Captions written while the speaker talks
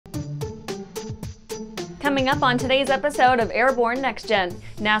Coming up on today's episode of Airborne-NextGen,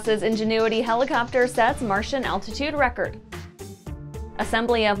 NASA's Ingenuity helicopter sets Martian altitude record.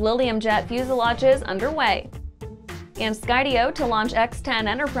 Assembly of Lilium Jet fuselages underway. And Skydio to launch X10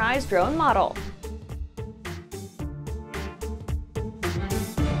 Enterprise drone model.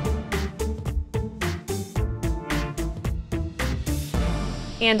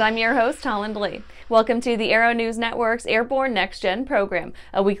 And I'm your host, Holland Lee. Welcome to the Aero-News Network's Airborne-NextGen program,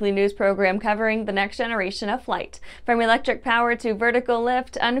 a weekly news program covering the next generation of flight, from electric power to vertical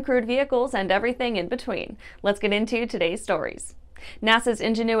lift, uncrewed vehicles, and everything in between. Let's get into today's stories. NASA's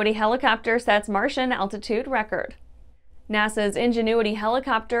Ingenuity helicopter sets Martian altitude record. NASA's Ingenuity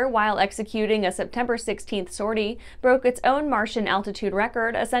helicopter, while executing a September 16th sortie, broke its own Martian altitude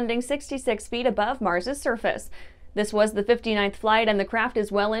record, ascending 66 feet above Mars's surface. This was the 59th flight, and the craft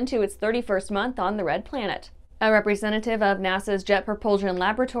is well into its 31st month on the Red Planet. A representative of NASA's Jet Propulsion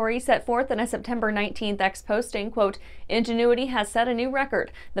Laboratory set forth in a September 19th X posting, quote, "Ingenuity has set a new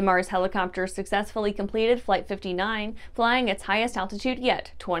record. The Mars helicopter successfully completed Flight 59, flying its highest altitude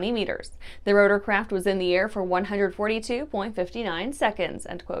yet, 20 meters. The rotorcraft was in the air for 142.59 seconds,"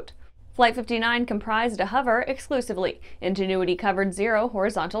 end quote. Flight 59 comprised a hover exclusively. Ingenuity covered 0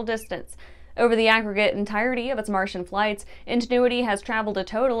 horizontal distance. Over the aggregate entirety of its Martian flights, Ingenuity has traveled a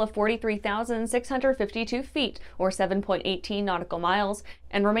total of 43,652 feet, or 7.18 nautical miles,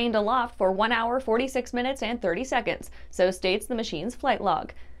 and remained aloft for 1 hour, 46 minutes, and 30 seconds, so states the machine's flight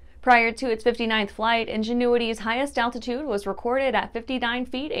log. Prior to its 59th flight, Ingenuity's highest altitude was recorded at 59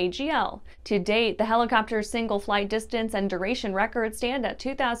 feet AGL. To date, the helicopter's single flight distance and duration records stand at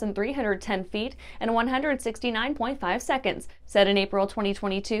 2,310 feet and 169.5 seconds, set in April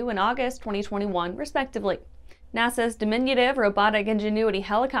 2022 and August 2021, respectively. NASA's diminutive robotic Ingenuity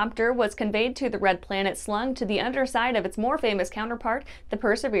helicopter was conveyed to the Red Planet slung to the underside of its more famous counterpart, the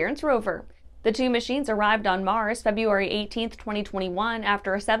Perseverance rover. The two machines arrived on Mars February 18, 2021,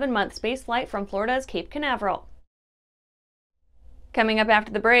 after a 7-month spaceflight from Florida's Cape Canaveral. Coming up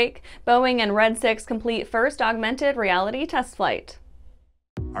after the break, Boeing and Red 6 complete first augmented reality test flight.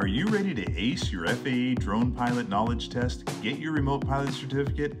 Are you ready to ace your FAA drone pilot knowledge test, get your remote pilot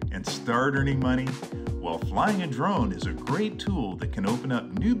certificate, and start earning money? Well, flying a drone is a great tool that can open up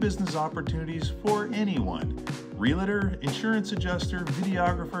new business opportunities for anyone. Realtor, insurance adjuster,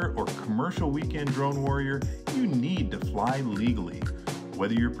 videographer, or commercial weekend drone warrior, you need to fly legally.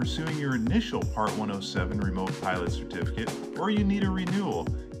 Whether you're pursuing your initial Part 107 remote pilot certificate or you need a renewal,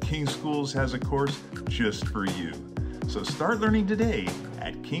 King Schools has a course just for you. So start learning today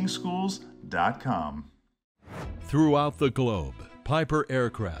at kingschools.com. Throughout the globe, Piper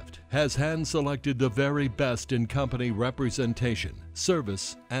Aircraft has hand-selected the very best in company representation,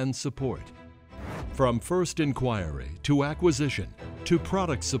 service, and support. From first inquiry to acquisition to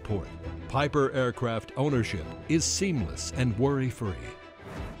product support, Piper Aircraft ownership is seamless and worry-free.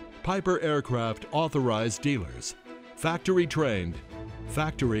 Piper Aircraft authorized dealers, factory trained,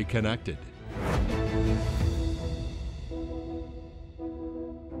 factory connected.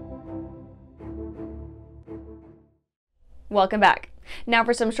 Welcome back. Now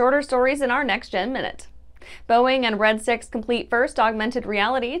for some shorter stories in our Next Gen Minute. Boeing and Red 6 complete first augmented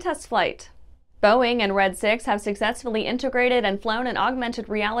reality test flight. Boeing and Red 6 have successfully integrated and flown an augmented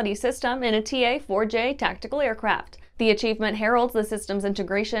reality system in a TA-4J tactical aircraft. The achievement heralds the system's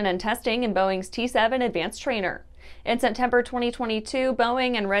integration and testing in Boeing's T-7 Advanced Trainer. In September 2022,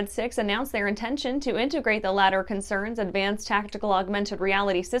 Boeing and Red 6 announced their intention to integrate the latter concern's Advanced Tactical Augmented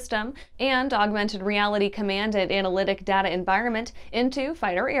Reality System and Augmented Reality Command and Analytic Data Environment into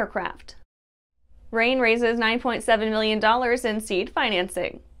fighter aircraft. Rain raises $9.7 million in seed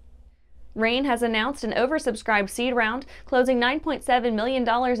financing. Rain has announced an oversubscribed seed round, closing $9.7 million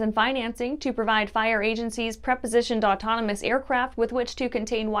in financing to provide fire agencies prepositioned autonomous aircraft with which to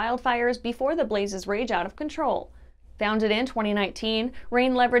contain wildfires before the blazes rage out of control. Founded in 2019,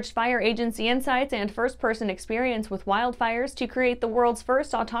 Rain leveraged fire agency insights and first-person experience with wildfires to create the world's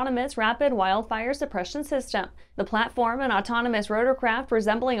first autonomous rapid wildfire suppression system. The platform, an autonomous rotorcraft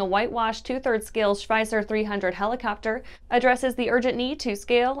resembling a whitewashed 2/3 scale Schweizer 300 helicopter, addresses the urgent need to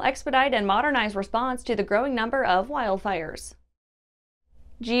scale, expedite, and modernize response to the growing number of wildfires.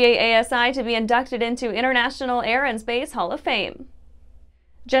 GA-ASI to be inducted into International Air and Space Hall of Fame.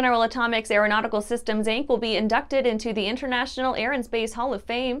 General Atomics Aeronautical Systems, Inc. will be inducted into the International Air and Space Hall of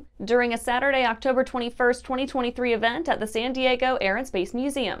Fame during a Saturday, October 21, 2023 event at the San Diego Air and Space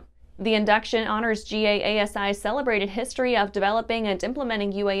Museum. The induction honors GA-ASI's celebrated history of developing and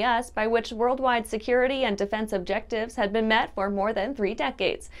implementing UAS, by which worldwide security and defense objectives had been met for more than 3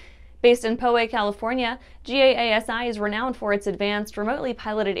 decades. Based in Poway, California, GA-ASI is renowned for its advanced remotely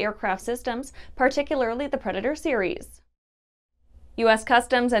piloted aircraft systems, particularly the Predator series. U.S.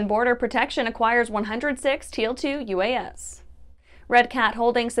 Customs and Border Protection acquires 106 Teal 2 UAS. Red Cat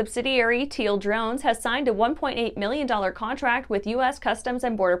Holdings subsidiary Teal Drones has signed a $1.8 million contract with U.S. Customs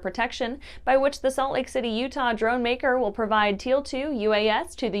and Border Protection, by which the Salt Lake City, Utah drone maker will provide Teal 2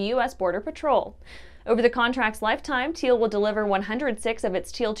 UAS to the U.S. Border Patrol. Over the contract's lifetime, Teal will deliver 106 of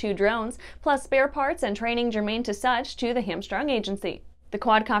its Teal 2 drones, plus spare parts and training germane to such, to the hamstrung agency. The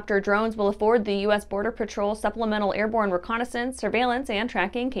quadcopter drones will afford the U.S. Border Patrol supplemental airborne reconnaissance, surveillance, and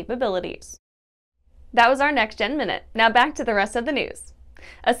tracking capabilities. That was our Next Gen Minute. Now back to the rest of the news.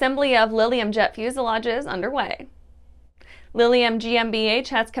 Assembly of Lilium Jet fuselages underway. Lilium GmbH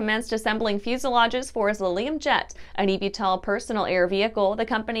has commenced assembling fuselages for its Lilium Jet, an eVTOL personal air vehicle the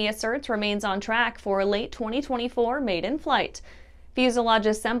company asserts remains on track for a late 2024 maiden flight. Fuselage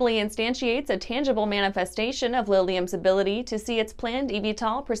assembly instantiates a tangible manifestation of Lilium's ability to see its planned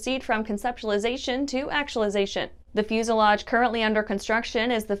eVTOL proceed from conceptualization to actualization. The fuselage currently under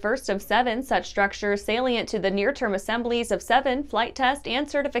construction is the first of 7 such structures salient to the near-term assemblies of 7 flight test and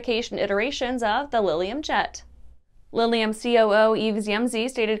certification iterations of the Lilium Jet. Lilium COO Yves Yemzi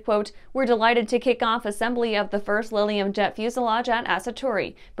stated, quote, "We're delighted to kick off assembly of the first Lilium Jet fuselage at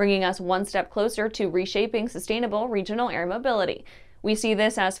Asatori, bringing us one step closer to reshaping sustainable regional air mobility. We see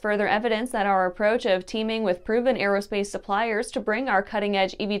this as further evidence that our approach of teaming with proven aerospace suppliers to bring our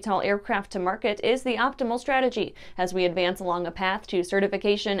cutting-edge eVTOL aircraft to market is the optimal strategy as we advance along a path to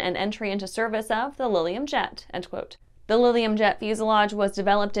certification and entry into service of the Lilium Jet." End quote. The Lilium Jet fuselage was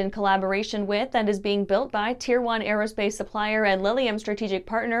developed in collaboration with and is being built by Tier 1 aerospace supplier and Lilium strategic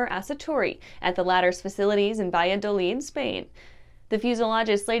partner Asatori at the latter's facilities in Valladolid, Spain. The fuselage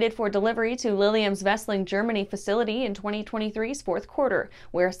is slated for delivery to Lilium's Wesseling, Germany facility in 2023's fourth quarter,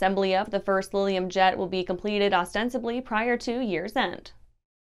 where assembly of the first Lilium Jet will be completed ostensibly prior to year's end.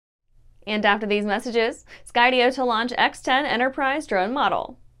 And after these messages, Skydio to launch X10 enterprise drone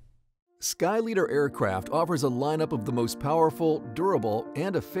model. Skyleader Aircraft offers a lineup of the most powerful, durable,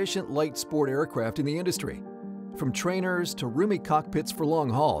 and efficient light sport aircraft in the industry. From trainers to roomy cockpits for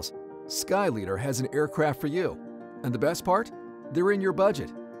long hauls, Skyleader has an aircraft for you. And the best part? They're in your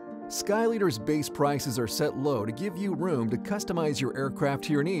budget. Skyleader's base prices are set low to give you room to customize your aircraft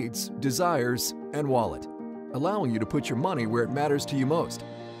to your needs, desires, and wallet, allowing you to put your money where it matters to you most.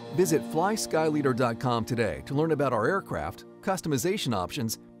 Visit flyskyleader.com today to learn about our aircraft, customization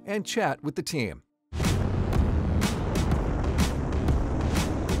options, and chat with the team.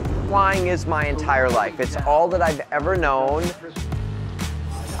 Flying is my entire life. It's all that I've ever known.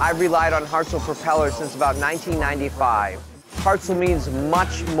 I've relied on Hartzell propellers since about 1995. Hartzell means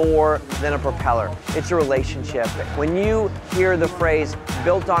much more than a propeller. It's a relationship. When you hear the phrase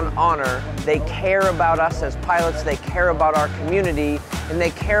built on honor, they care about us as pilots, they care about our community, and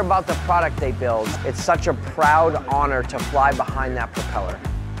they care about the product they build. It's such a proud honor to fly behind that propeller.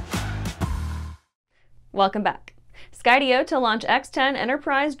 Welcome back. Skydio to launch X10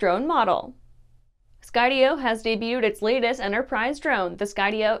 enterprise drone model. Skydio has debuted its latest enterprise drone, the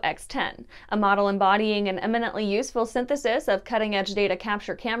Skydio X10, a model embodying an eminently useful synthesis of cutting-edge data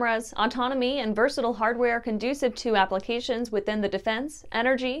capture cameras, autonomy, and versatile hardware conducive to applications within the defense,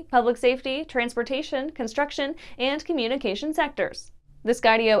 energy, public safety, transportation, construction, and communication sectors. The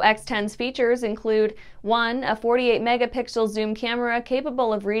Skydio X10's features include 1. A 48-megapixel zoom camera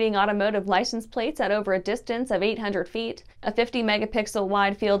capable of reading automotive license plates at over a distance of 800 feet, a 50-megapixel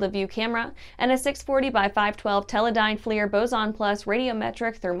wide field of view camera, and a 640 by 512 Teledyne FLIR Boson Plus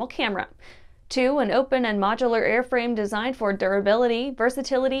radiometric thermal camera. 2. An open and modular airframe designed for durability,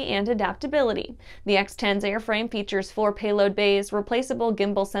 versatility, and adaptability. The X10's airframe features 4 payload bays, replaceable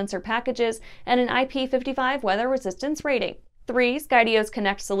gimbal sensor packages, and an IP55 weather resistance rating. 3. Skydio's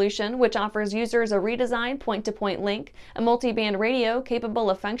Connect solution, which offers users a redesigned point-to-point link, a multi-band radio capable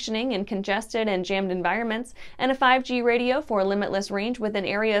of functioning in congested and jammed environments, and a 5G radio for limitless range within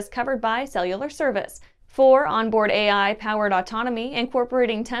areas covered by cellular service. 4. Onboard AI-powered autonomy,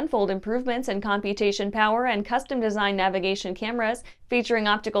 incorporating tenfold improvements in computation power and custom-designed navigation cameras, featuring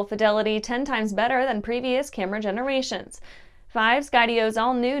optical fidelity 10 times better than previous camera generations. 5. Skydio's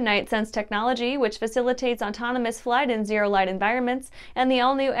all-new Night Sense technology, which facilitates autonomous flight in zero-light environments, and the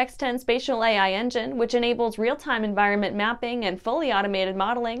all-new X10 Spatial AI engine, which enables real-time environment mapping and fully automated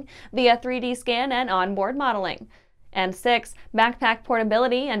modeling via 3D scan and onboard modeling. And 6. Backpack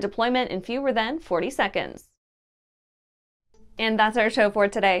portability and deployment in fewer than 40 seconds. And that's our show for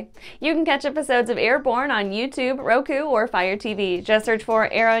today. You can catch episodes of Airborne on YouTube, Roku, or Fire TV. Just search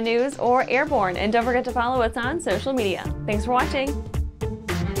for Aero-News or Airborne, and don't forget to follow us on social media. Thanks for watching.